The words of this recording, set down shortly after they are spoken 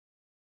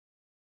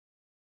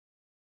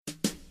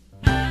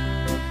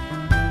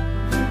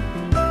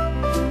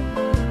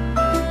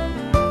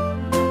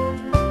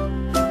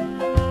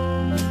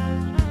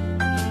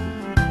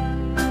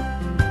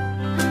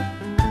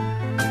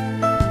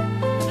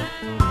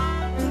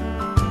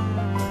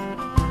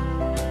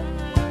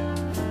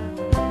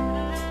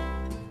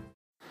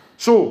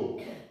So,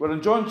 we're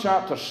in John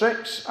chapter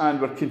 6, and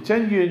we're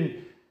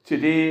continuing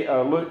today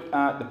our look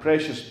at the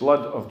precious blood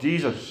of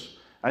Jesus.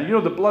 And you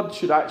know, the blood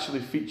should actually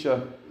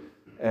feature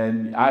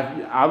in,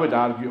 I would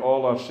argue,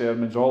 all our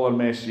sermons, all our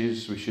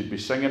messages. We should be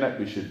singing it,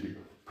 we should be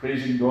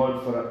praising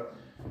God for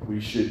it, we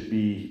should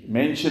be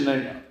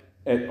mentioning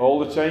it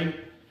all the time.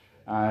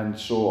 And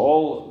so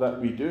all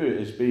that we do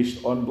is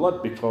based on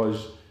blood,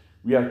 because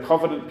we are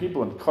covenant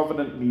people, and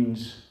covenant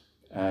means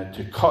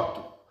to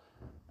cut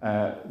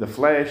the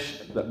flesh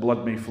that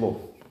blood may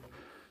flow.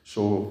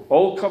 So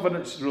all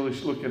covenants, really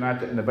looking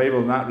at it in the Bible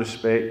in that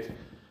respect,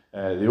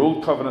 the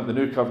old covenant, the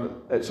new covenant,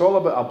 it's all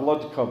about a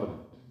blood covenant,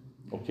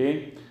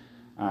 okay?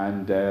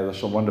 And there's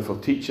some wonderful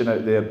teaching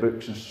out there,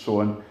 books and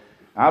so on.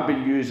 I've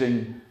been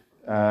using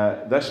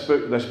this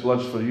book, This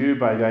Blood's For You,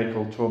 by a guy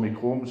called Tommy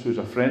Combs, who's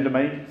a friend of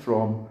mine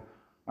from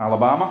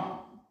Alabama,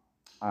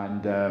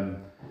 and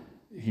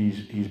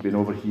he's been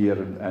over here,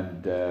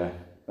 and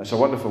it's a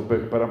wonderful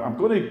book. But I'm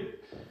going to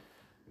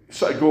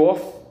sort of go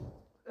off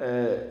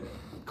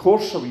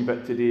course a wee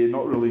bit today, and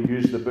not really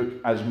use the book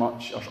as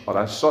much, or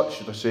as such,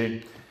 should I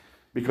say,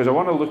 because I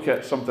want to look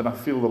at something I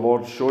feel the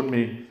Lord's shown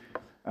me,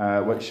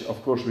 which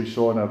of course we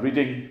saw in our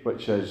reading,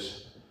 which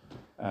is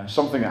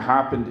something that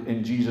happened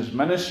in Jesus'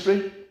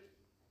 ministry,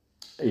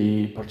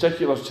 a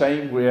particular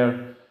time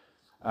where,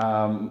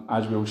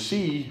 as we'll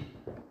see,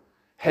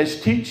 his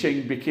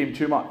teaching became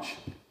too much.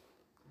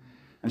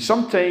 And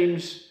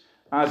sometimes,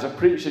 as a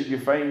preacher, you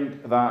find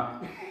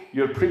that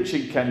your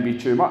preaching can be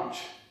too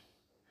much.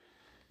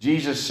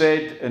 Jesus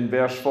said in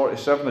verse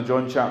 47 of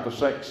John chapter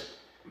 6,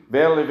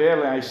 "Verily,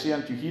 verily, I say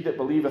unto you, he that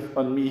believeth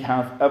on me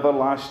hath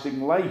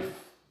everlasting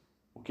life."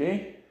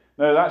 Okay?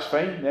 Now that's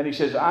fine. Then he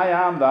says, "I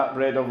am that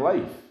bread of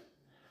life."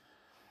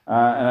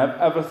 And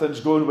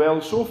everything's going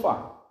well so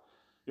far.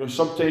 You know,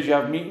 sometimes you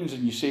have meetings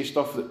and you say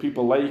stuff that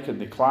people like,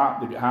 and they clap,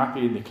 they get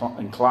happy, and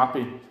and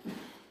clappy.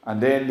 And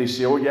then they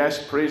say, "Oh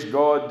yes, praise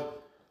God."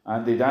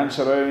 And they dance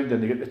around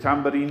and they get the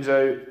tambourines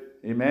out.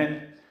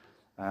 Amen.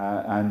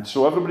 And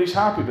so everybody's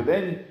happy. But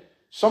then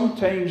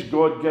sometimes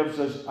God gives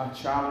us a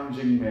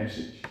challenging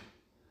message.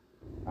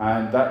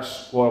 And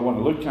that's what I want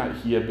to look at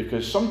here,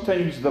 because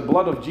sometimes the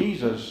blood of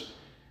Jesus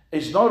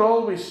is not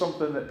always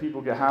something that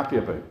people get happy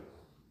about.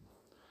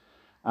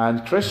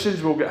 And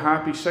Christians will get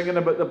happy singing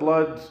about the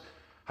blood.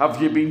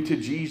 Have you been to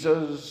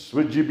Jesus?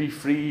 Would you be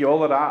free?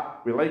 All of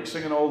that. We like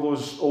singing all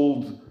those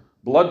old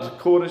blood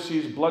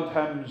choruses, blood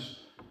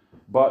hymns.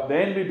 But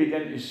then we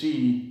begin to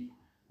see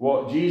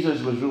what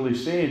Jesus was really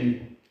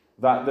saying,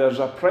 that there's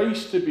a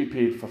price to be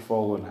paid for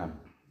following him.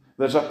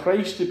 There's a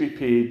price to be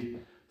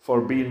paid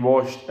for being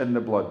washed in the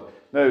blood.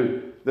 Now,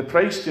 the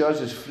price to us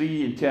is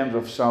free in terms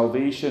of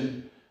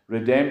salvation,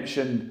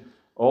 redemption,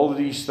 all of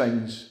these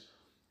things.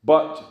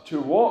 But to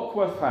walk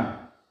with him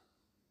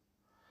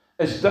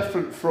is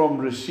different from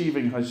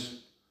receiving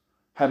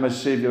him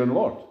as Saviour and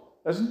Lord,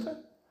 isn't it?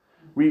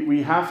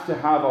 We have to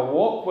have a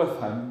walk with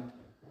him,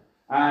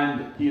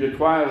 and he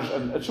requires,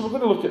 and so we're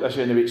going to look at this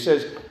anyway.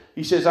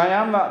 He says, "I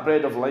am that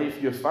bread of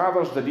life. Your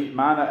fathers did eat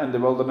manna in the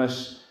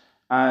wilderness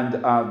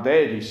and are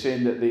dead." He's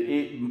saying that they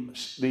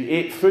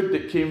ate food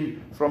that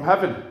came from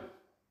heaven.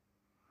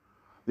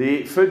 They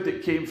ate food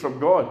that came from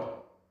God.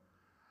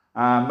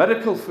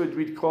 Miracle food,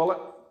 we'd call it.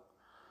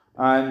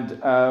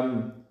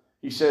 And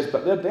he says,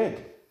 but they're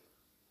dead.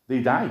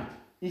 They died.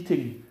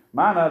 Eating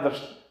manna,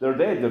 they're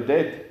dead. They're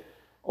dead.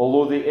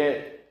 Although they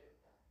ate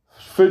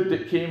food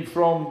that came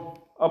from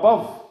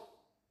above.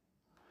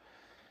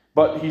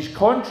 But he's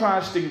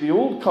contrasting the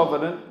old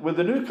covenant with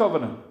the new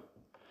covenant.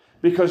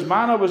 Because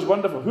manna was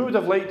wonderful. Who would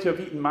have liked to have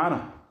eaten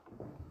manna?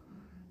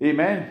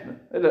 Amen.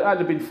 That'd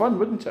have been fun,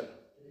 wouldn't it?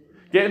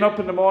 Getting up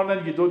in the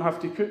morning, you don't have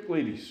to cook,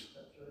 ladies.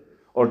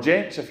 Or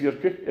gents, if you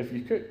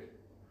cook.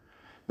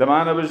 The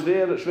manna was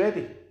there, it's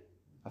ready.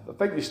 I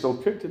think they still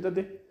cooked it, did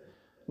they?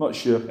 Not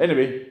sure.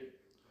 Anyway.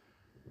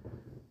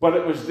 But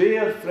it was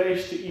there,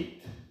 fresh to eat.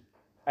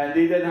 And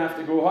they didn't have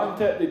to go hunt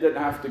it. They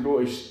didn't have to go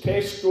to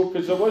Tesco,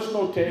 because there was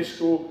no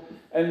Tesco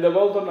in the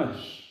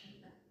wilderness.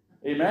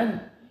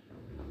 Amen.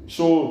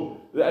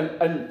 So,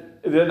 and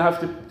they didn't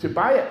have to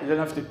buy it. They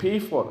didn't have to pay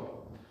for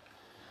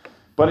it.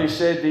 But he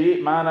said they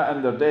ate manna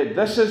and they're dead.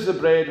 This is the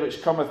bread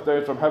which cometh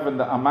down from heaven,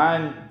 that a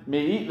man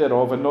may eat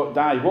thereof and not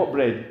die. What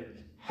bread?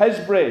 His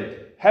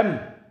bread. Him.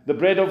 The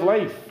bread of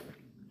life.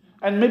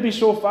 And maybe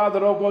so far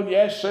they're all going,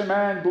 yes,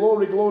 amen,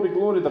 glory, glory,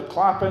 glory. They're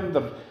clapping,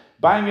 they're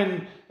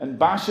banging and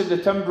bashing the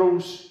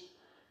timbrels.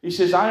 He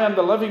says, I am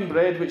the living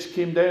bread which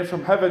came down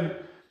from heaven.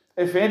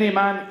 If any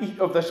man eat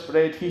of this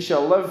bread, he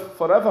shall live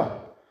forever.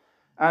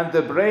 And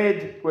the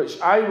bread which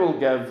I will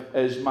give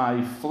is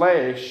my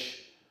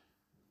flesh,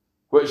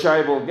 which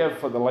I will give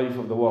for the life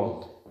of the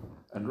world.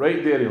 And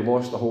right there he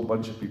lost a whole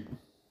bunch of people.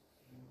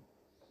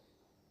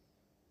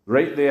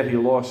 Right there he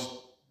lost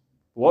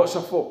lots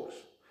of folks.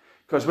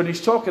 Because when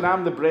he's talking,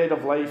 I'm the bread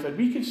of life, and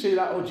we can say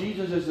that, oh,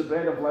 Jesus is the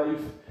bread of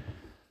life.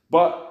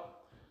 But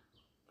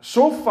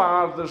so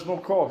far, there's no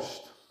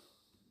cost.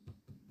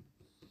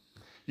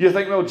 You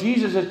think, well,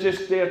 Jesus is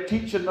just there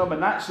teaching them,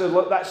 and that's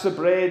the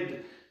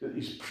bread.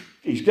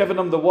 He's giving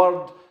them the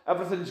word,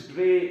 everything's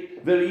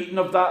great. They're eating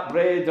of that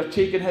bread. They're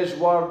taking his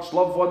words.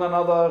 Love one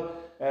another.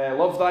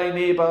 Love thy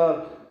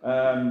neighbour.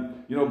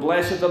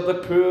 Blessed are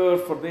the poor,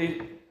 for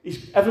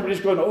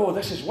everybody's going, oh,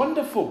 this is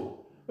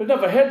wonderful. We've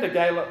never heard a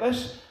guy like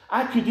this.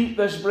 I could eat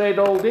this bread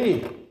all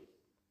day.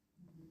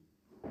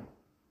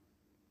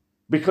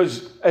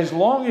 Because as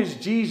long as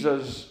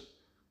Jesus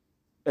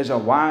is a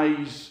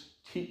wise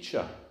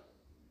teacher,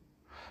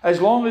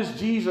 as long as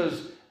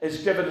Jesus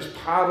is giving us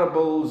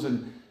parables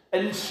and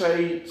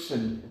insights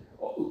and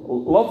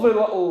lovely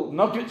little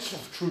nuggets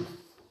of truth,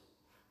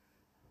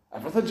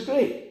 everything's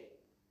great.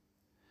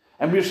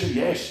 And we're saying,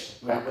 yes,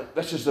 well,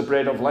 this is the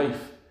bread of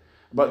life.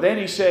 But then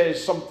he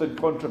says something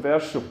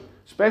controversial,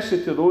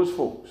 especially to those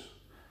folks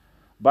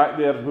back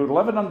there who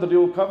are living under the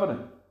old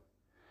covenant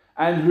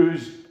and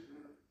whose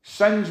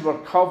sins were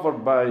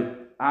covered by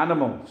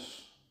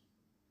animals.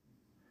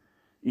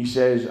 He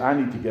says, I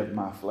need to give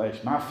my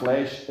flesh. My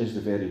flesh is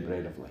the very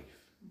bread of life.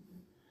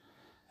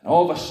 And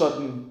all of a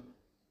sudden,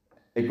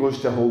 it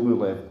goes to a whole new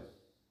level.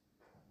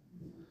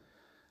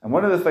 And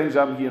one of the things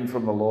I'm hearing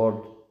from the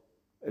Lord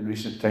in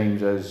recent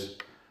times is,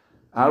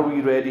 are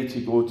we ready to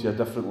go to a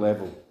different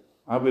level?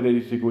 Are we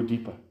ready to go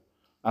deeper?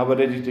 Are we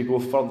ready to go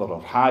further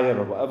or higher,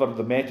 or whatever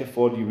the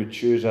metaphor you would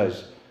choose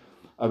is?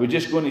 Are we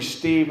just going to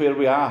stay where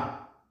we are?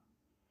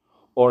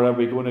 Or are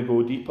we going to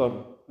go deeper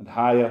and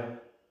higher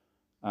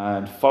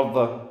and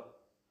further?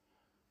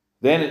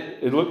 Then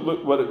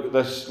look what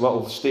this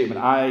little statement,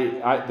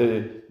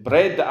 the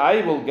bread that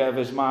I will give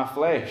is my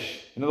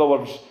flesh. In other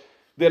words,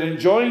 they're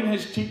enjoying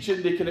his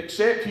teaching, they can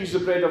accept he's the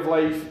bread of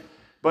life,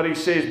 but he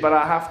says, but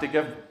I have to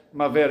give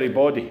my very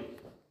body,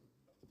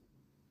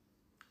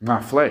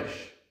 my flesh.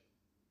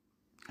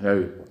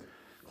 Now,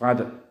 glad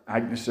that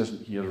Agnes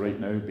isn't here right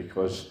now,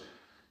 because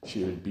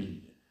she would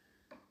be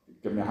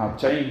giving me a hard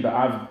time, but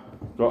I've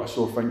got a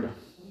sore finger.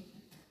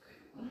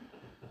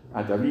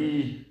 I had a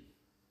wee,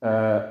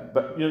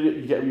 but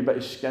you get a wee bit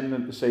of skin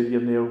at the side of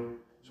your nail.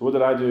 So what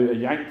did I do? I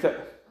yanked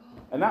it,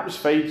 and that was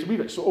fine. It's a wee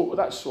bit sore,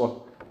 that's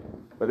sore.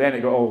 But then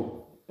it got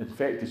all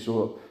infected,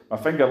 so my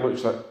finger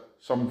looks like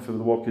something from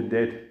The Walking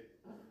Dead.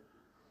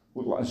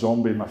 Looked like a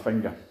zombie in my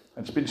finger.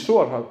 And it's been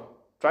sore. I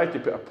tried to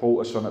put a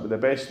poultice on it, but the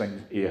best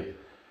thing is air.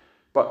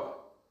 But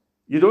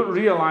you don't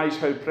realise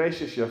how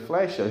precious your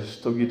flesh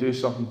is till you do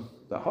something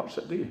that hurts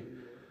it, do you?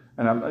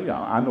 And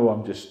I know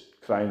I'm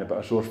just crying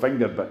about a sore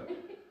finger, but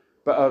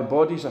our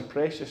bodies are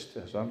precious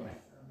to us, aren't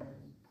they?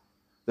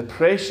 The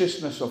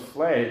preciousness of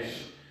flesh,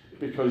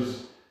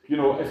 because,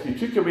 if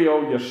you took away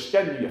all your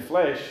skin, your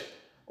flesh,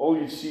 all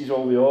you'd see is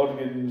all the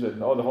organs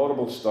and all the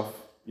horrible stuff,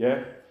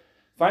 yeah?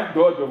 Thank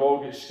God we've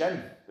all got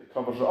skin that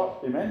covers it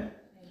up, amen?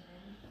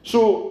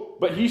 So,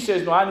 but he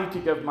says, no, I need to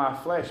give my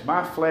flesh.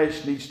 My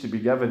flesh needs to be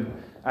given.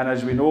 And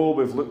as we know,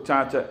 we've looked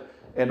at it,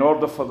 in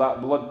order for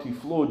that blood to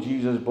flow,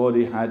 Jesus'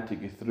 body had to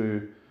go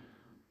through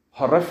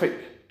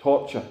horrific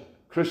torture,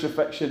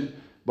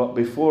 crucifixion, but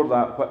before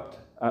that, whipped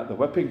at the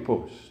whipping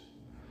post,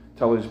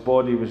 till his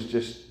body was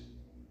just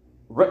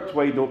ripped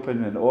wide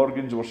open and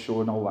organs were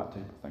shown, all that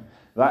type of thing.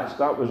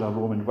 That was a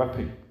Roman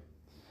whipping.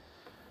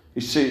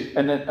 You see,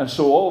 and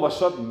so all of a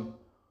sudden,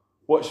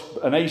 what's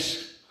a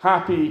nice,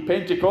 happy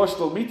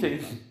Pentecostal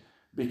meeting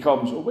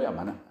becomes, oh, wait a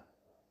minute,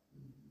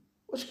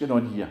 what's going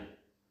on here?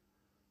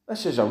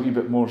 This is a wee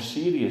bit more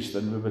serious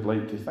than we would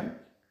like to think.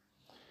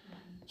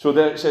 So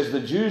there it says,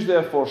 the Jews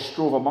therefore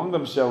strove among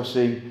themselves,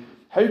 saying,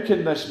 how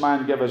can this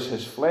man give us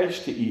his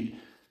flesh to eat?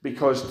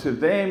 Because to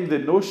them the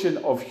notion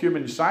of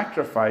human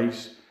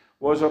sacrifice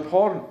was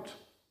abhorrent.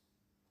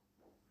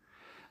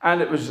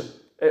 And it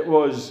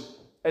was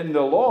in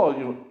the law,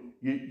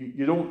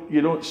 you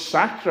don't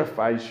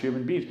sacrifice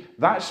human beings.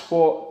 That's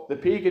what the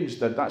pagans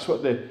did. That's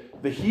what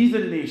the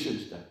heathen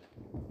nations did.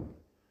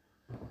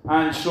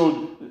 And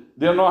so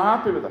they're not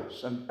happy with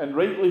us, and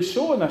rightly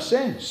so in a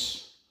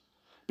sense,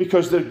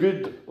 because they're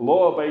good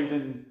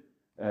law-abiding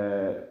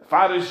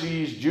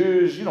Pharisees,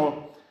 Jews,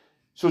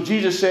 So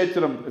Jesus said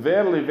to them,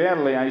 verily,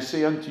 verily, I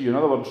say unto you. In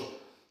other words,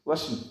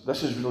 listen,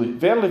 this is really,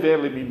 verily,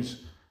 verily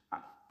means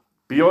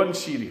beyond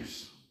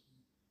serious.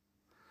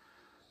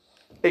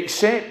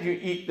 Except you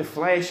eat the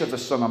flesh of the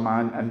Son of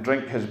Man and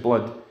drink his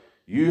blood,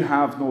 you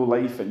have no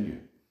life in you.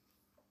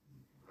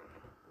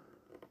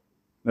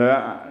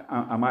 Now,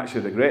 I'm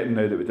actually regretting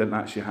now that we didn't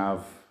actually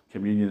have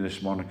communion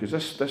this morning,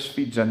 because this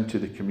feeds into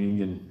the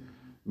communion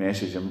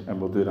message, and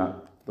we'll do that.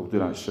 We'll do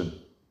that soon.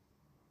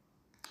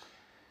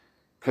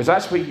 Because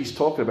that's what he's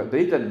talking about.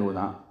 They didn't know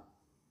that.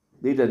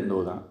 They didn't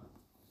know that.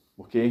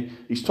 Okay?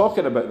 He's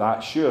talking about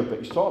that, sure, but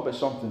he's talking about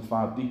something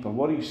far deeper.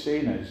 What he's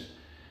saying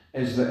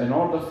is that in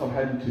order for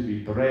him to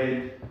be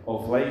bread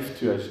of life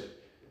to us,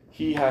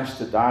 he has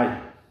to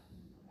die.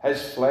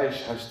 His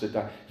flesh has to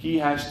die. He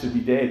has to be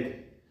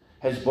dead.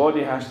 His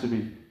body has to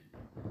be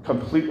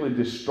completely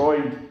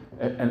destroyed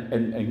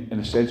in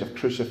a sense of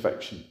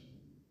crucifixion.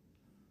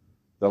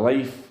 The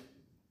life,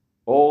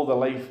 all the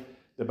life,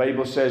 the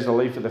Bible says the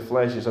life of the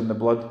flesh is in the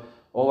blood.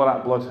 All of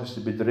that blood has to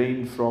be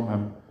drained from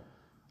him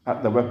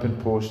at the whipping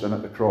post and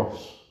at the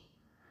cross.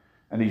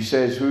 And he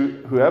says,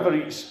 whoever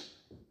eats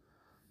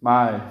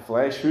my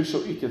flesh,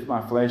 whoso eateth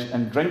my flesh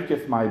and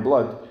drinketh my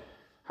blood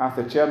hath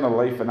eternal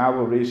life, and I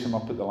will raise him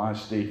up at the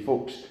last day.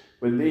 Folks,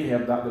 when they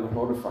heard that, they were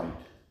horrified.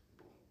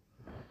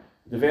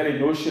 The very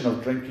notion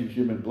of drinking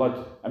human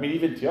blood, I mean,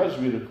 even to us,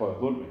 we recoil,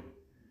 don't we?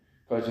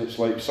 Because it's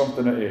like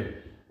something out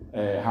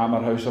of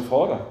Hammer House of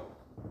Horror.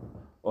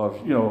 Or,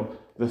 you know,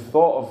 the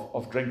thought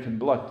of drinking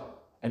blood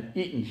and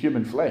eating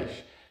human flesh.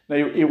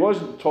 Now, he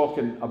wasn't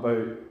talking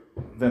about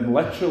them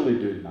literally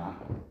doing that.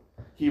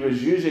 He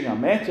was using a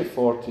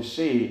metaphor to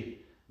say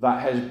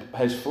that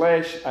his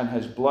flesh and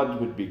his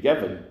blood would be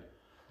given,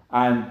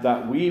 and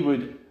that we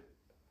would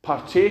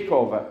partake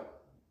of it.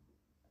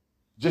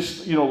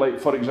 Just, you know, like,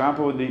 for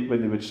example,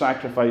 when they would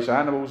sacrifice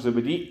animals, they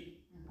would eat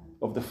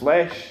of the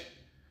flesh.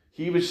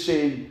 He was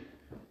saying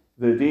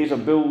the days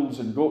of bulls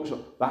and goats,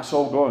 that's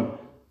all gone.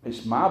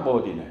 It's my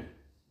body now,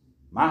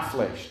 my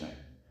flesh now,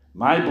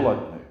 my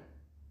blood now.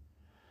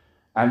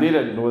 And they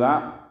didn't know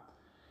that.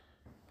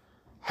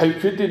 How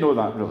could they know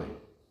that, really?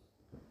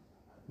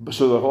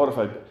 So they're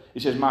horrified. He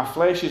says, my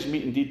flesh is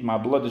meat indeed, my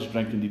blood is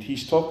drink indeed.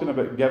 He's talking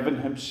about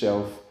giving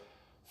himself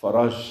for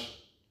us,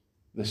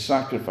 the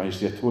sacrifice,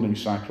 the atoning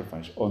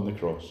sacrifice on the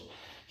cross.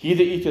 He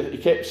that eateth, he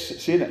kept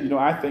saying it. You know,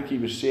 I think he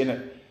was saying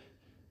it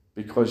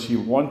because he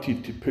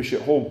wanted to push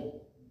it home.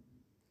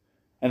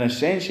 In a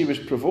sense, he was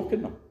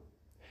provoking them.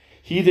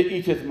 He that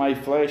eateth my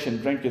flesh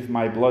and drinketh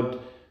my blood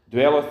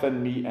dwelleth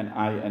in me, and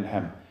I in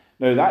him.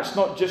 Now, that's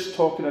not just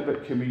talking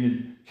about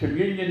communion.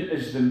 Communion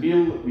is the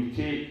meal that we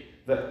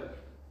take that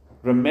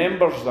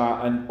remembers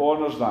that and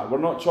honours that. We're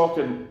not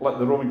talking, like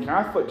the Roman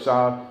Catholics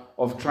are,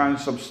 of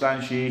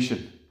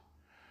transubstantiation,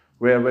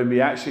 where when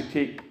we actually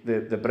take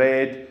the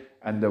bread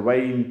and the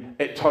wine,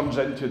 it turns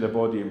into the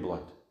body and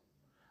blood.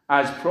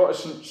 As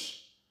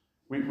Protestants,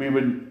 we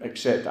wouldn't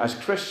accept. As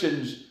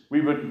Christians,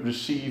 we wouldn't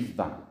receive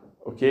that.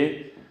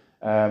 Okay?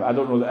 I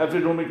don't know that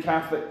every Roman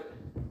Catholic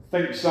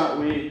thinks that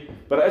way,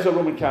 but it is a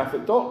Roman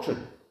Catholic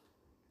doctrine.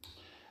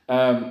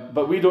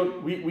 But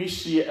we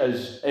see it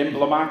as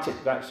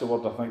emblematic, that's the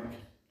word I think,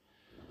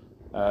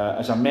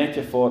 as a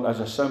metaphor, as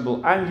a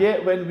symbol. And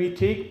yet when we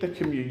take the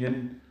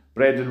communion,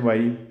 bread and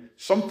wine,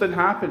 something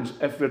happens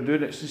if we're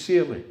doing it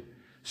sincerely.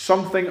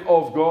 Something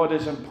of God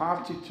is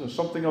imparted to us,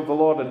 something of the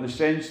Lord, in the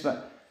sense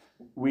that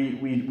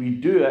we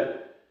do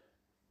it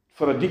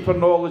for a deeper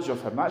knowledge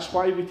of him. That's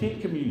why we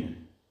take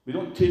communion. We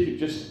don't take it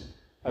just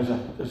as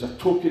a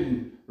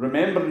token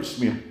remembrance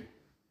meal.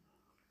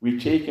 We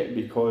take it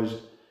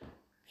because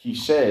he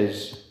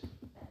says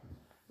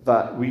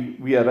that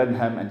we are in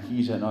him and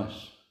he's in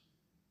us.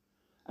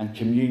 And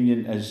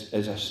communion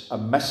is a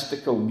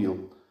mystical meal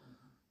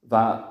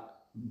that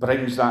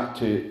brings that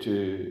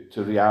to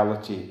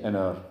reality in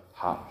our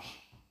hearts.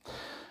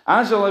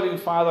 As the living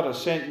Father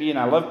has sent me, and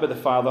I live by the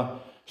Father,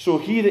 so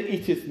he that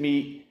eateth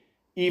me,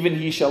 even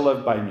he shall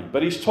live by me.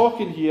 But he's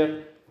talking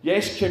here,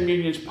 yes,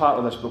 communion's part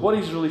of this, but what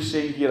he's really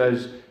saying here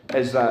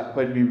is that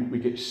when we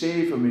get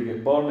saved, when we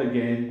get born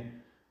again,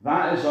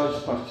 that is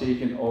us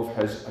partaking of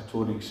his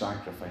atoning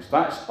sacrifice.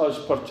 That's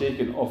us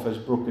partaking of his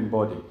broken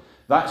body.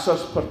 That's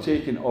us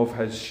partaking of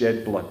his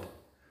shed blood.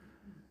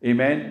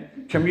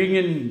 Amen?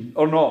 Communion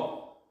or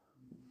not,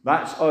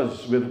 that's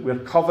us. We're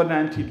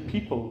covenanted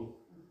people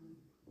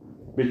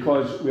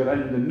because we're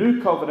in the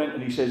new covenant,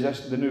 and he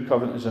says the new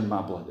covenant is in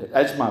my blood. It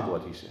is my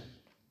blood, he says.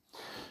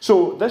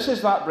 So this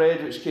is that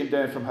bread which came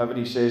down from heaven,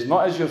 he says,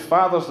 not as your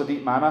fathers that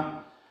eat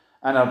manna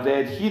and are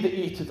dead. He that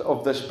eateth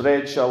of this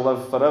bread shall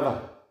live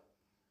forever.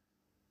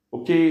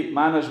 Okay,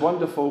 manna is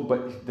wonderful,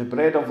 but the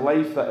bread of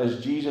life that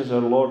is Jesus,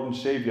 our Lord and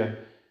Saviour,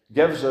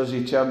 gives us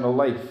eternal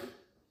life.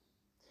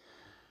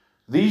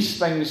 These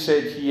things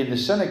said he in the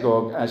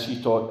synagogue as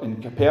he taught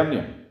in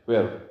Capernaum,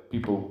 where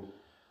people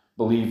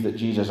believed that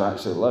Jesus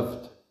actually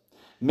lived.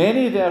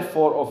 Many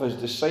therefore of his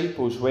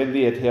disciples, when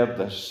they had heard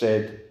this,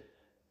 said,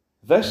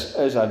 this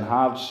is an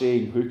hard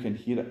saying, who can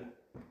hear it?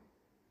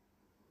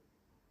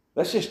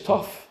 This is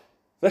tough.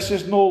 This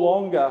is no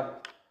longer,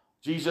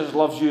 Jesus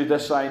loves you,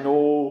 this I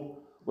know,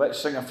 let's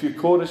sing a few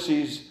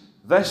choruses.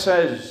 This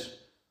is,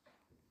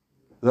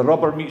 the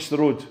rubber meets the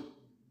road.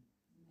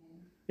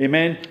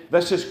 Amen.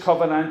 This is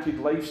covenanted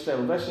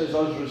lifestyle. This is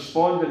us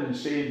responding and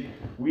saying,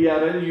 we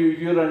are in you,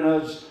 you're in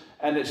us,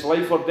 and it's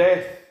life or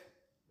death.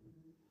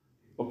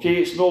 Okay,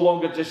 it's no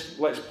longer just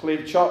let's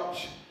play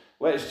church,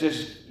 let's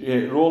just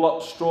roll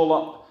up, stroll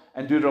up,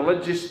 and do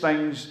religious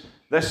things.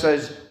 This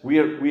is, we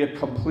are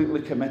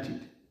completely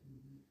committed.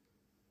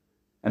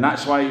 And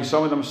that's why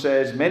some of them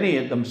says, many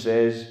of them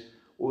says,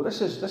 oh,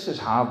 this is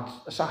hard.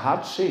 It's a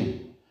hard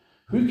saying.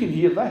 Who can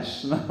hear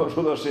this? And what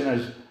they're saying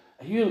is,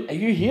 are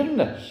you hearing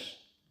this?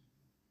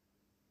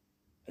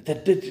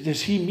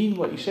 Does he mean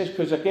what he says?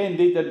 Because again,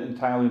 they didn't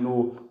entirely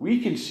know.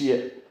 We can see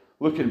it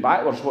looking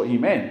backwards what he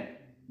meant,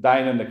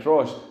 dying on the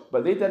cross,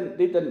 but they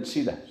didn't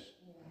see this.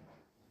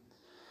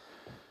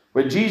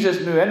 When Jesus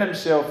knew in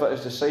himself that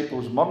his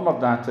disciples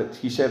murmured at it,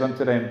 he said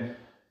unto them,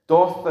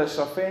 doth this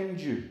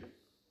offend you?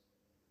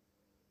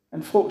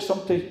 And folks,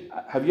 sometimes,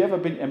 have you ever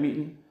been to a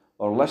meeting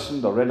or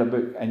listened or read a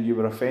book and you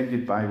were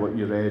offended by what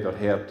you read or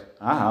heard?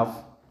 I have.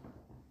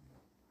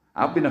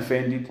 I've been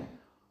offended.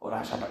 oh,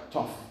 that's a bit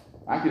tough.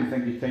 I can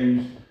think of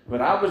times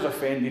where I was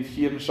offended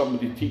hearing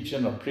somebody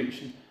teaching or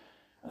preaching,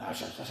 and I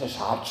said, this is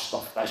hard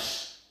stuff,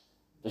 this.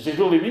 Does he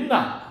really mean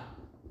that?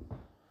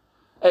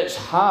 It's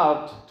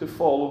hard to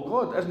follow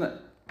God, isn't it?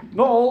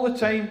 Not all the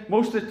time.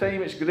 Most of the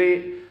time it's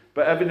great,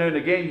 but every now and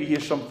again you hear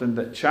something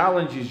that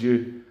challenges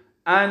you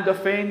and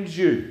offends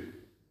you.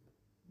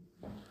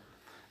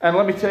 And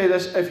let me tell you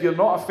this, if you're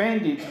not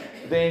offended,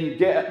 then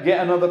get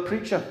another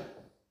preacher.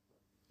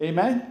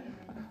 Amen?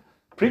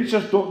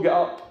 Preachers don't get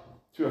up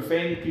to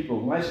offend people,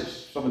 unless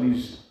it's some of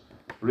these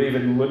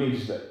raving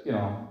loonies that,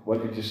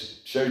 want to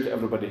just shout at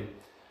everybody.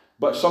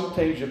 But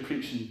sometimes your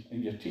preaching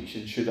and your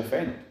teaching should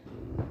offend.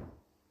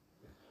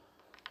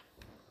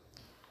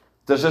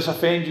 Does this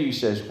offend you, he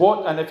says?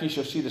 What, and if you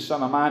shall see the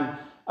Son of Man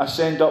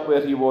ascend up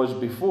where he was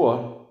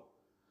before?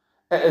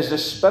 It is the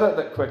Spirit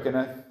that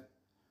quickeneth.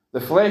 The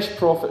flesh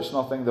profits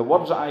nothing. The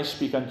words that I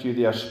speak unto you,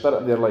 they are spirit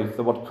and they are life.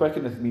 The word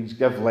quickeneth means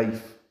give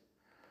life.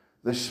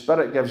 The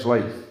Spirit gives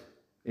life.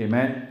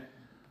 Amen?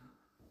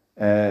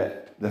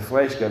 The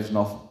flesh gives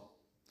nothing.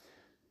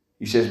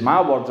 He says,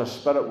 my words are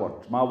spirit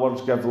words. My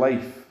words give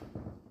life.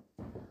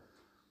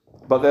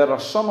 But there are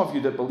some of you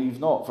that believe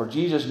not. For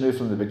Jesus knew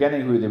from the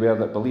beginning who they were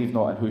that believed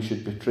not and who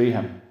should betray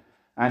him.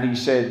 And he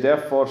said,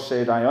 therefore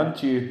said I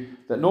unto you,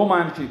 that no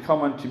man can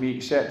come unto me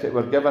except it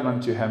were given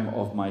unto him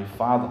of my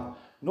Father.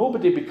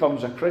 Nobody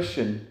becomes a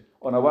Christian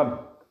on a whim.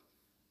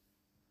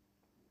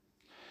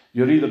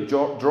 You're either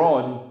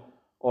drawn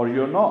or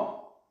you're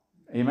not.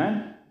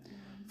 Amen?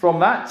 From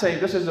that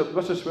time, this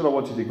is where I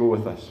wanted to go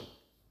with this.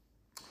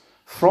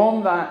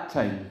 From that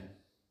time,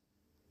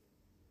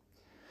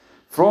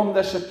 from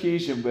this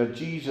occasion where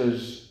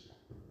Jesus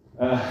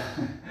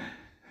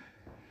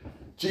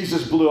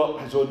blew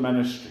up his own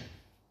ministry,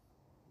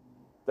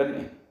 didn't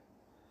he?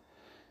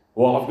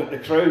 Well, I've got the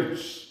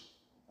crowds.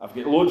 I've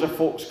got loads of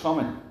folks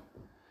coming.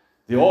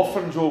 The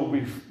offerings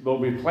will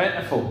be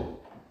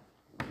plentiful.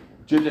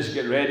 Judas,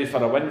 get ready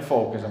for a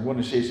windfall because I'm going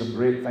to say some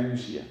great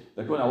things here.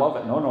 They're going to love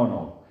it.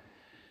 No.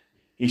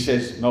 He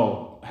says,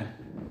 no.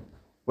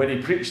 When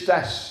he preached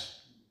this,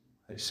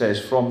 it says,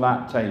 from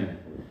that time,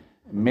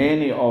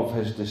 many of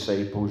his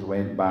disciples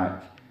went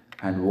back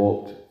and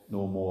walked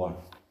no more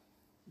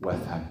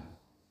with him.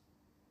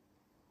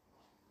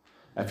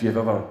 If you've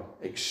ever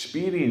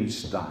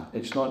experienced that,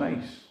 it's not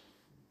nice.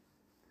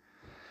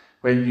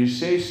 When you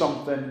say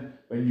something,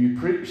 when you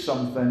preach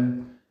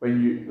something,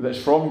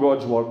 that's from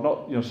God's word,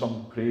 not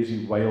some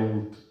crazy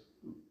wild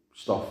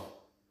stuff,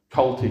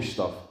 cultish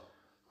stuff.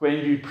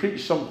 When you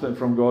preach something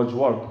from God's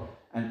word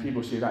and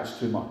people say that's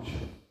too much,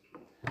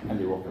 and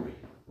they walk away.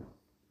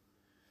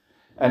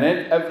 And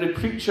then every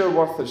preacher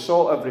worth its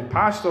salt, every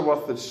pastor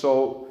worth its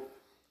salt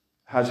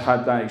has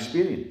had that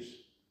experience.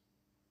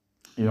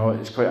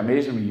 It's quite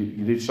amazing when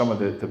you read some of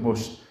the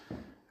most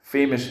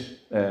famous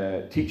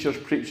teachers,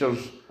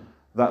 preachers,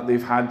 that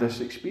they've had this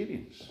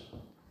experience.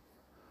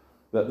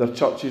 That their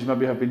churches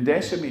maybe have been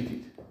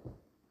decimated.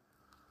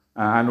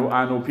 I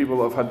know people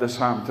that have had this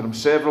happen to them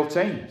several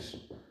times.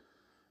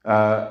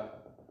 And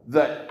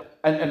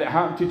it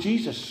happened to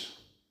Jesus.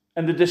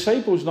 And the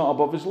disciples not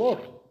above his Lord.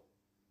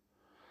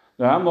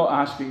 Now, I'm not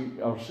asking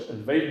or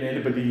inviting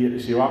anybody here to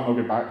say, well, I'm not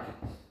going back.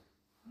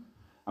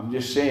 I'm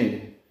just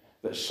saying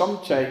that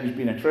sometimes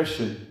being a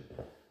Christian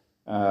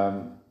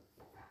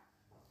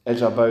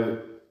is about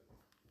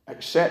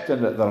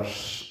accepting that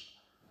there's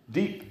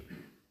deep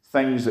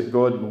things that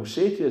God will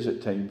say to us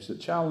at times that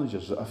challenge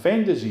us, that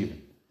offend us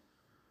even.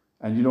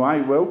 And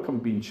I welcome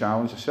being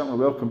challenged. I certainly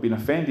welcome being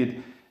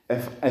offended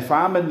if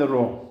I'm in the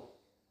wrong.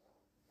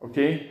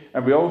 Okay?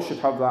 And we all should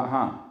have that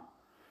heart.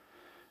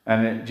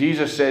 And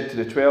Jesus said to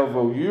the 12,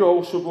 will you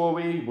also go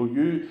away? Will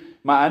you,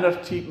 my inner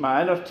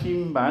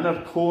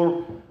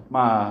core,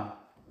 my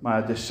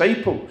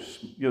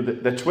disciples,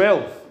 the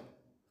 12,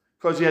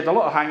 because he had a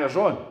lot of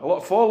hangers-on, a lot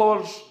of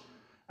followers,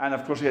 and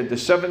of course he had the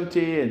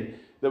 70, and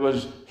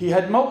he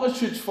had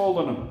multitudes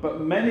following him, but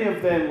many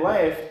of them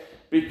left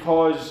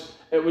because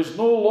it was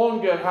no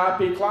longer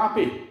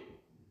happy-clappy.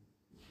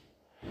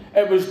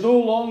 It was no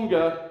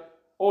longer,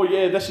 oh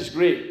yeah, this is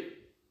great.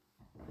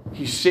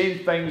 He's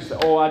saying things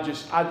that,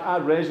 I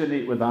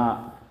resonate with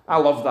that. I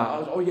love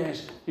that. Oh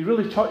yes, he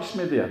really touched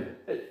me there.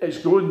 It's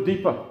going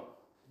deeper.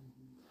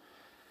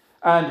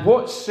 And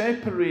what I'm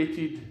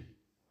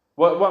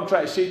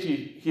trying to say to you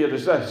here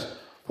is this.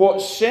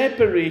 What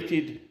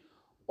separated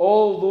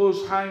all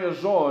those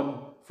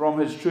hangers-on from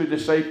his true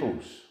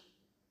disciples?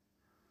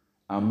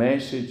 A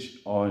message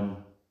on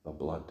the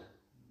blood.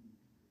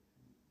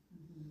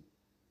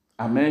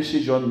 A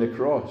message on the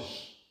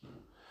cross.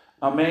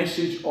 A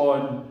message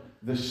on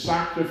the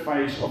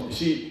sacrifice of...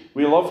 See,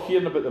 we love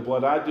hearing about the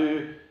blood. I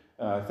do.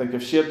 I think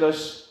I've shared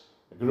this.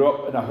 I grew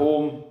up in a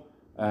home.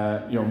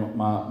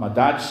 My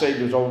dad's side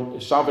was all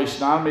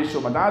Salvation Army, so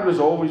my dad was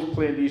always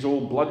playing these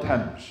old blood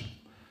hymns.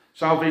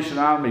 Salvation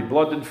Army,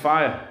 Blood and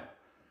Fire.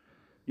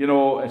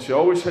 And she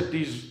always had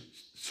these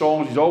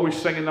songs. He's always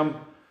singing them,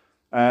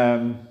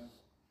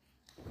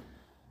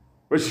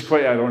 which is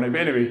quite ironic.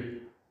 But anyway,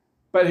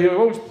 he was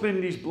always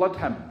playing these blood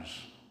hymns.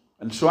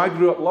 And so I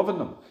grew up loving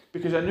them,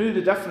 because I knew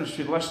the difference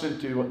between listening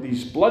to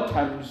these blood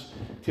hymns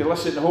to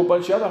listening to a whole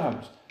bunch of other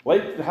hymns.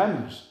 Like the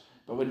hymns,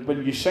 but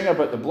when you sing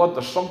about the blood,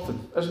 there's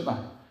something, isn't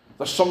there?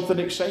 There's something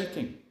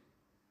exciting.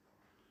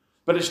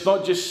 But it's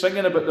not just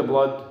singing about the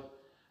blood.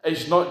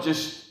 It's not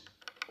just,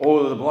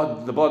 oh, the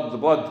blood, the blood, the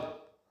blood.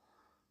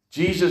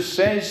 Jesus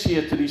says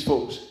here to these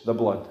folks, the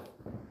blood.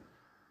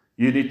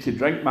 You need to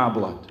drink my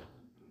blood.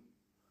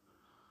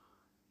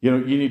 You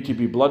need to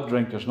be blood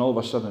drinkers, and all of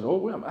a sudden, oh,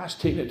 well, that's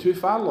taking it too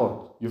far,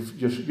 Lord.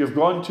 You've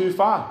gone too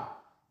far.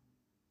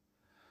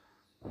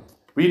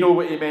 We know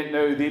what he meant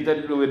now. They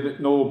didn't really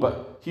know,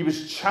 but he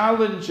was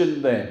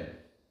challenging them.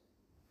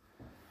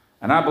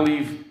 And I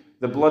believe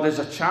the blood is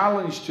a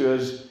challenge to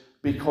us,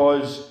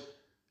 because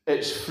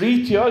it's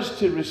free to us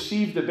to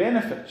receive the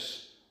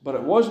benefits, but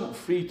it wasn't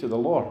free to the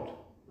Lord.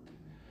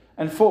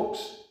 And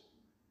folks,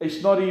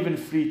 it's not even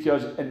free to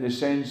us in the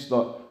sense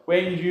that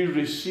when you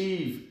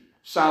receive,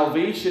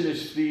 salvation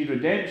is free,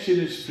 redemption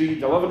is free,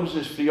 deliverance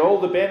is free, all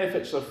the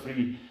benefits are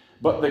free.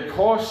 But the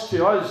cost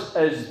to us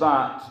is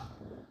that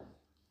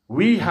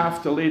we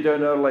have to lay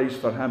down our lives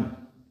for him,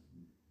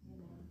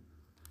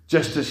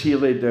 just as he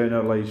laid down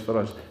our lives for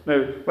us.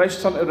 Now,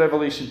 let's turn to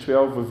Revelation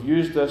 12. We've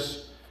used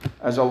this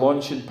as a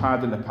launching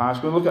pad in the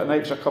past. We'll look at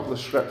next a couple of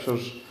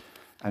scriptures,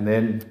 and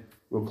then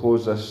we'll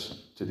close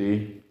this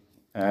today.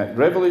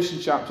 Revelation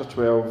chapter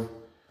 12,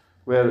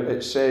 where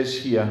it says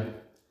here,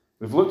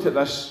 we've looked at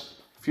this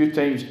a few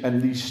times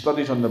in these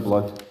studies on the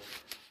blood.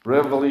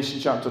 Revelation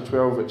chapter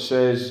 12, it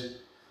says,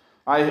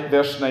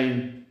 verse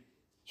 10,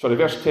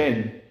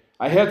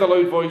 I heard a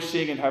loud voice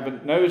saying in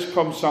heaven, now is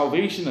come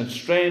salvation and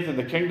strength in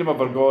the kingdom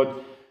of our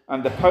God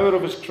and the power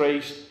of his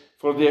Christ,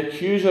 for the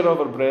accuser of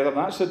our brethren,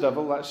 that's the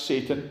devil, that's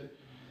Satan,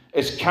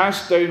 is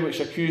cast down, which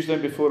accused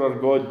them before our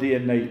God day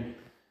and night.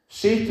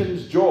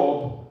 Satan's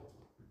job,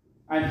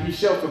 and he's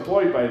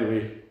self-employed, by the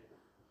way.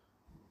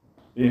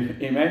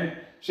 Amen?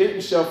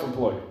 Satan's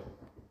self-employed.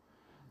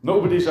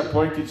 Nobody's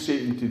appointed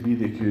Satan to be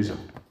the accuser.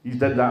 He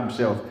did that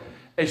himself.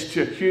 It's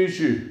to accuse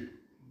you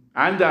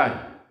and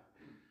I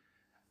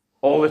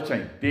all the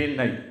time, day and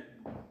night.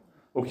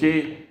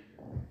 Okay?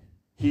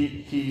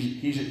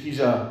 He's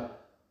a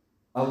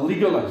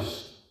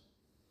legalist.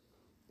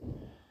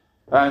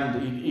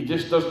 And he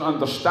just doesn't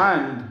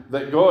understand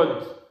that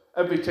God,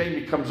 every time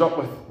he comes up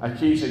with a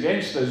case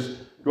against us,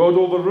 God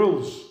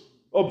overrules.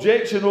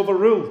 Objection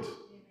overruled.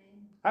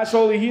 That's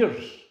all he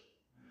hears.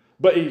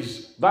 But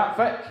he's that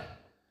thick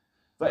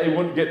that he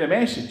won't get the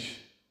message.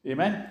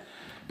 Amen?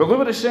 But look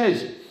what it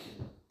says.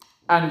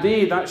 And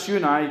they, that's you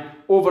and I,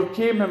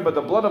 overcame him by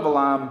the blood of the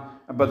Lamb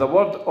and by the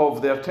word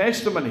of their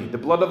testimony. The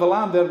blood of the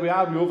Lamb, there we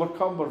are, we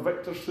overcome, we're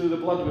victors through the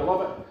blood, we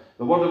love it.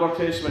 The word of our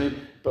testimony.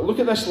 But look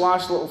at this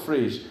last little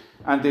phrase.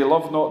 And they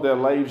loved not their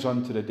lives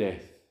unto the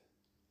death.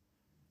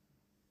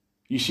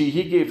 You see,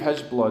 he gave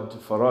his blood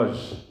for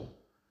us,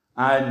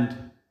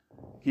 and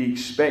he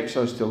expects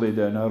us to lay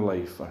down our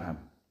life for him.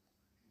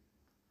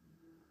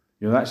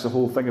 That's the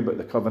whole thing about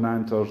the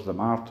Covenanters, the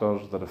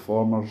Martyrs, the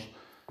Reformers.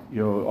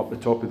 Up the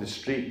top of the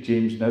street,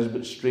 James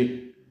Nisbet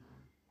Street,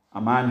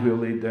 a man who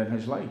laid down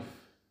his life.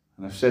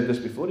 And I've said this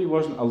before, he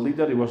wasn't a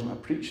leader, he wasn't a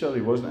preacher,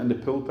 he wasn't in the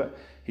pulpit.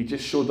 He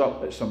just showed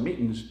up at some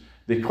meetings.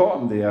 They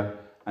caught him there,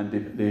 and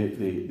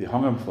they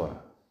hung him for it.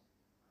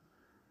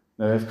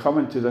 Now, if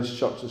coming to this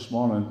church this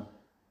morning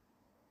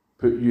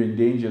put you in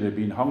danger of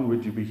being hung,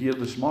 would you be here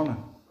this morning?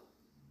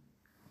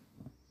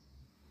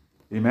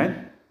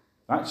 Amen?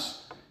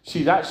 That's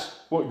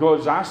what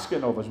God's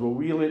asking of us. Now,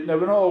 we're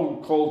not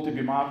all called to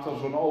be martyrs.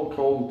 We're not all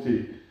called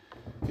to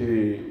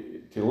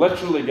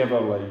literally give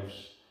our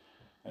lives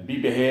and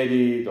be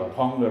beheaded or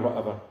hung or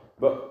whatever.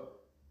 But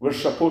we're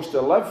supposed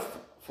to live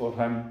for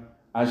him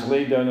as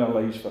lay down our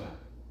lives for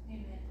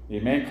him.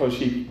 Amen? Because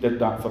he did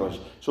that for us.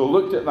 So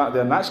looked at that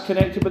there, and that's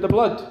connected with the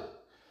blood.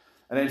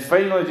 And then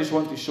finally, I just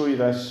want to show you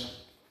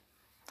this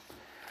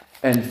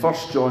in 1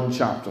 John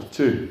chapter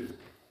 2.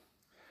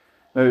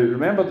 Now,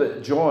 remember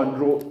that John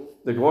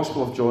wrote the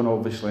Gospel of John,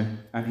 obviously,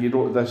 and he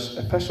wrote this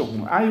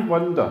epistle. I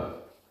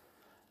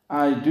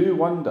do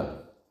wonder,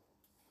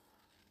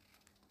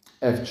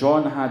 if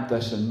John had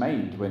this in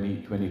mind when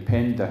he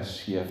penned this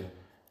here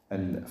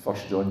in 1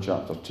 John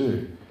chapter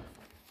 2.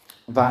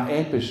 That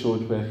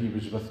episode where he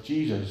was with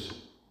Jesus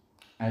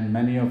and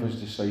many of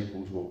his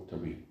disciples walked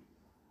away.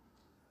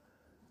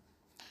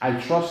 I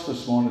trust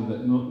this morning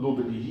that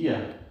nobody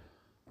here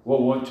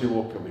will want to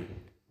walk away,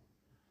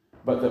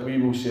 but that we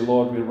will say,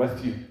 Lord, we're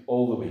with you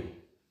all the way.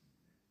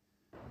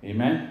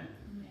 Amen?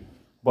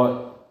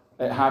 But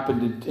it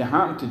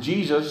happened to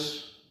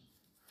Jesus.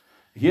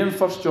 Here in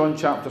 1 John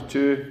chapter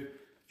 2,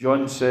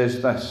 John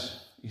says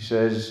this. He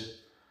says,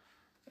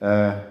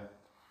 verse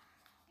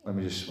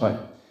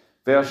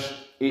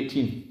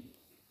 18.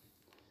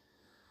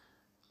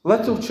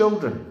 Little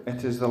children,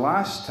 it is the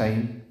last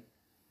time,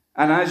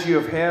 and as you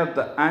have heard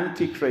that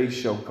Antichrist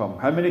shall come.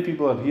 How many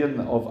people are hearing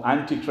of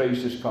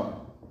Antichrist is coming?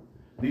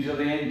 These are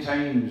the end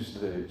times,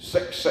 the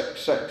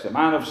 666, the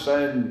man of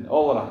sin,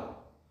 all of that.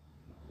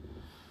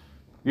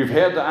 You've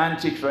heard that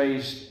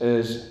Antichrist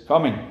is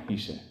coming, he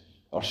says.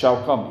 or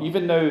shall come.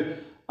 Even now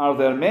are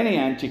there many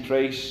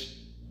antichrists,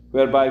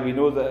 whereby we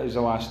know that it is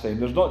the last time.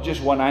 There's not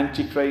just one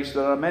antichrist,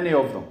 there are many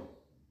of them.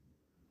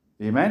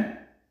 Amen?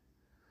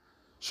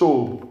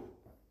 So,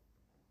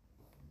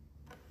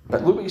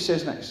 but look what he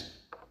says next.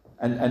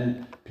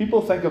 And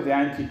people think of the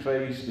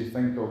Antichrist, they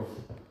think of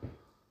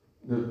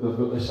they've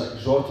got this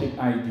exotic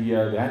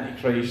idea. The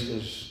Antichrist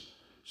is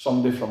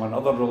somebody from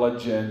another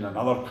religion,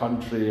 another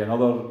country,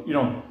 another,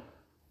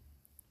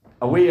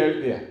 away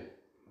out there.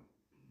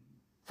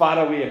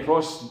 Far away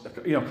across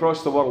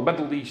the world,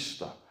 Middle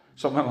East or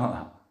something like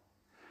that.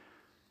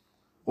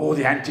 Oh,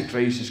 the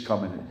Antichrist is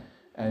coming.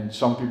 And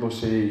some people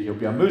say he'll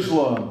be a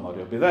Muslim, or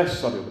he'll be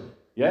this, or he'll be...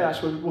 Yeah,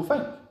 that's what people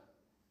think.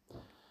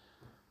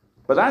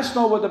 But that's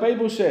not what the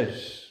Bible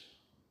says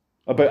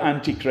about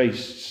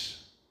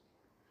antichrists.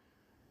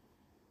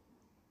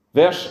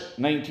 Verse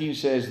 19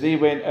 says, they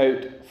went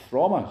out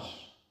from us.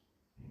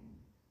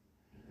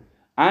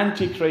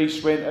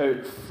 Antichrists went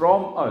out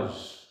from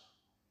us.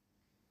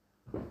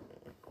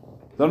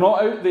 They're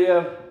not out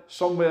there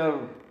somewhere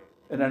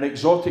in an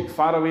exotic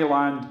faraway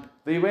land.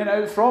 They went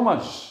out from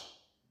us.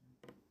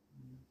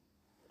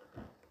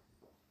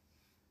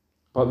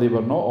 But they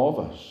were not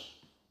of us.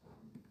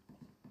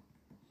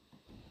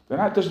 Now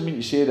that doesn't mean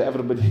to say that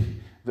everybody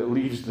that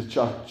leaves the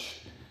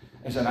church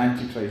is an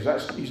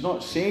antichrist. He's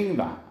not saying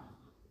that.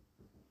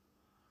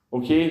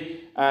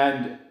 Okay?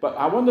 But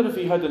I wonder if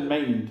he had in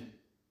mind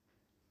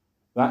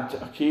that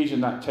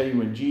occasion, that time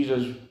when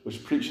Jesus was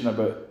preaching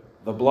about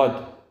the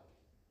blood,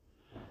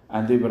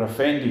 and they were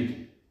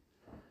offended,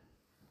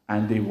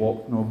 and they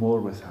walked no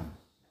more with him.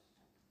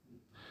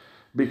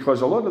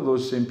 Because a lot of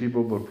those same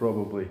people were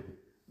probably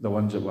the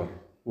ones that were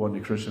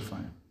wanting to crucify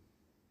him.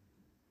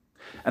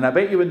 And I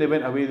bet you when they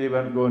went away, they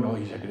weren't going, oh,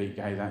 he's a great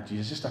guy, that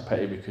Jesus. Just a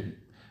pity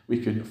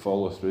we couldn't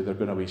follow through. They're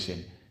going away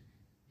saying,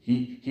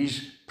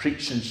 he's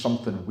preaching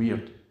something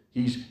weird.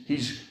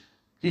 He's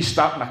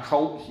starting a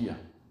cult here.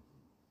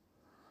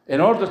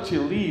 In order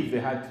to leave,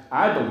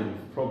 I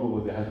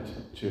believe, they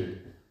had to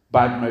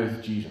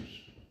badmouth Jesus,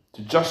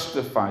 to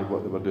justify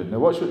what they were doing. Now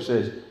watch what it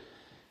says.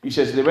 He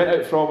says, they went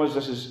out from us,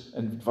 this is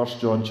in 1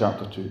 John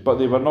chapter 2, but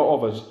they were not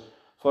of us.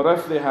 For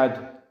if they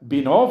had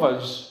been of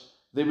us,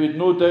 they would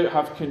no doubt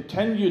have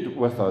continued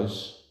with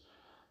us,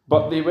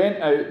 but they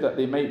went out that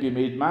they might be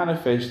made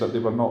manifest that they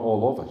were not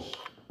all of us.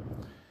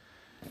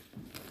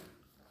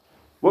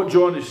 What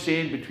John is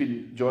saying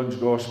between John's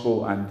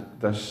Gospel and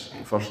this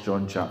 1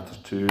 John chapter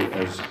 2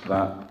 is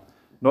that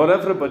not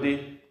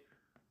everybody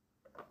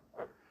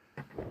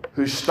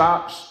who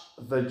starts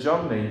the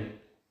journey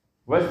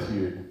with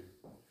you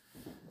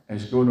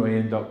is going to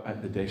end up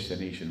at the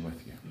destination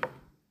with you.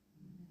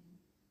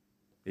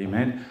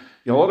 Amen.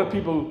 A lot of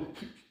people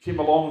came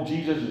along,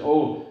 Jesus,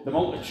 oh, the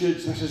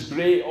multitudes, this is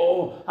great.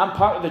 Oh, I'm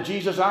part of the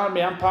Jesus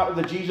army. I'm part of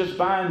the Jesus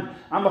band.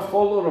 I'm a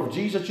follower of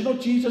Jesus. Do you know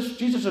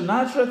Jesus of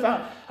Nazareth?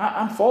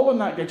 I'm following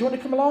that guy. Do you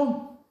want to come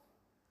along?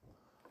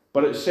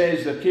 But it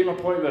says there came a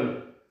point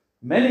where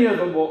many of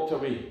them walked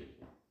away.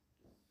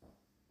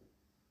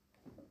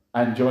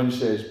 And John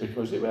says,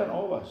 because they weren't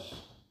of us.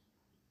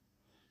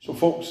 So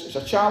folks, it's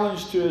a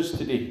challenge to us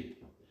today.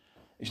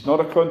 It's not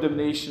a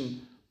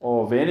condemnation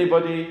of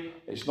anybody.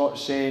 It's not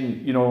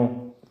saying,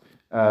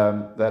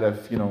 that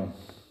if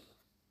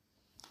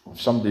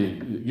somebody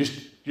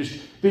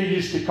they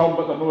used to come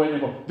but they're not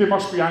anymore, they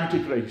must be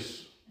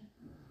antichrists.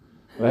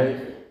 Right?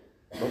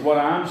 But what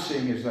I am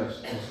saying is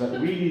this, is that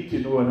we need to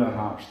know in our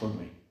hearts, don't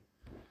we?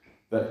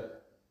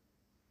 That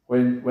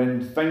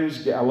when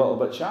things get a little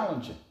bit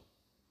challenging,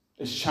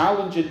 it's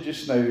challenging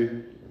just now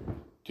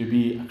to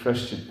be a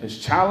Christian. It's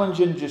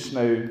challenging just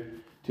now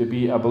to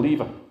be a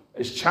believer.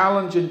 It's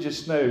challenging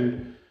just now.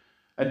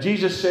 And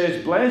Jesus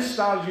says, blessed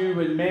are you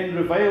when men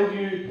revile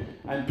you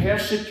and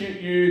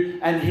persecute you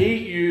and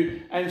hate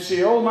you and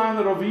say all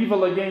manner of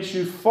evil against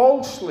you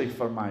falsely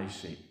for my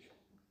sake.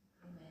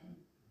 Amen.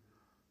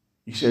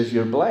 He says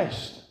you're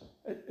blessed.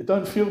 It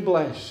doesn't feel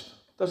blessed,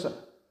 does it?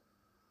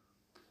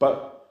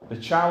 But the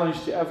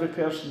challenge to every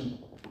person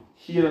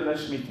here in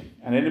this meeting,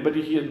 and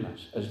anybody hearing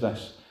this, is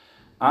this.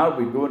 Are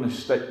we going to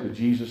stick with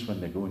Jesus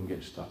when they go and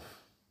get stuff?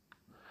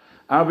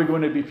 Are we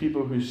going to be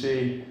people who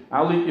say,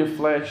 I'll eat your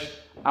flesh,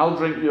 I'll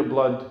drink your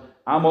blood,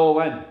 I'm all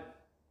in?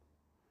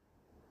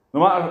 No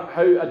matter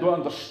how I don't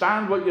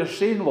understand what you're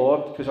saying,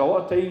 Lord, because a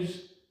lot of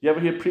times, you ever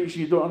hear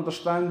preaching you don't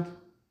understand?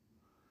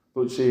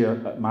 Don't say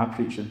at my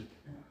preaching.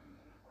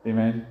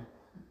 Amen.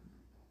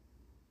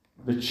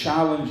 The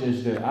challenge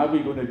is that, are we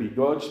going to be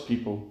God's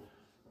people,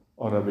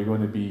 or are we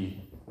going to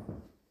be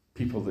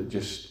people that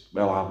just,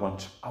 well,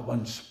 I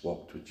once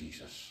walked with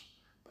Jesus,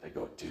 but I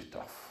got too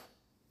tough.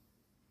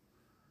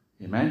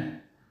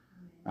 Amen?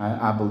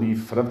 I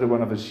believe for every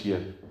one of us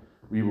here,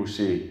 we will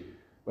say,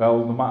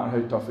 well, no matter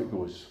how tough it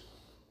goes,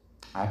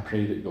 I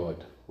pray that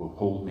God will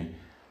hold me.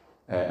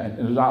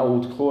 And that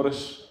old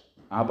chorus,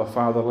 Abba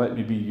Father, let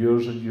me be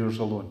yours and yours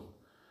alone.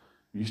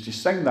 We used to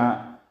sing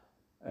that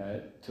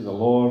to the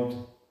Lord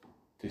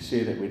to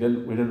say that we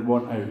didn't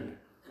want out.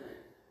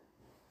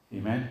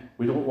 Amen?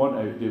 We don't want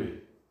out, do we?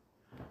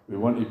 We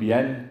want to be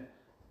in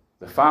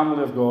the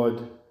family of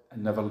God,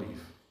 and never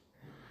leave.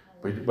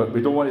 But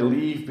we don't want to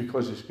leave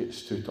because it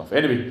gets too tough.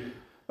 Anyway,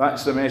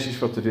 that's the message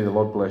for today. The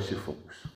Lord bless you, folks.